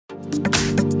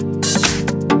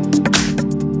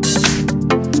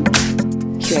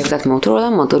Here I've got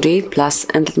Motorola Moto G8 Plus,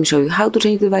 and let me show you how to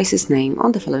change the device's name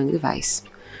on the following device.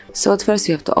 So at first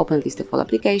you have to open at least the full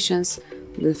applications,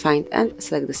 then find and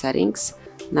select the settings.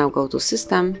 Now go to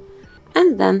System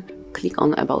and then click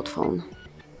on About Phone.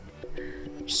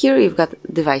 Here you've got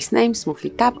device name, smoothly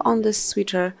tap on this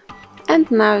switcher,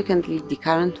 and now you can delete the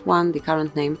current one, the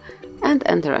current name, and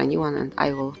enter a new one, and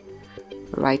I will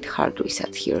write hard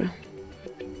reset here.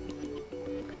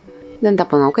 Then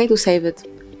tap on OK to save it,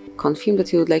 confirm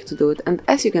that you would like to do it, and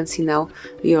as you can see now,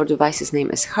 your device's name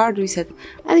is hard reset,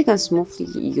 and you can smoothly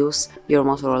use your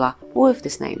Motorola with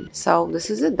this name. So this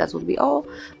is it, that would be all.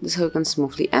 This is how you can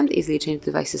smoothly and easily change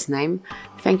the device's name.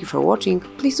 Thank you for watching,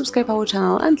 please subscribe our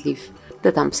channel and leave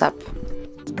the thumbs up.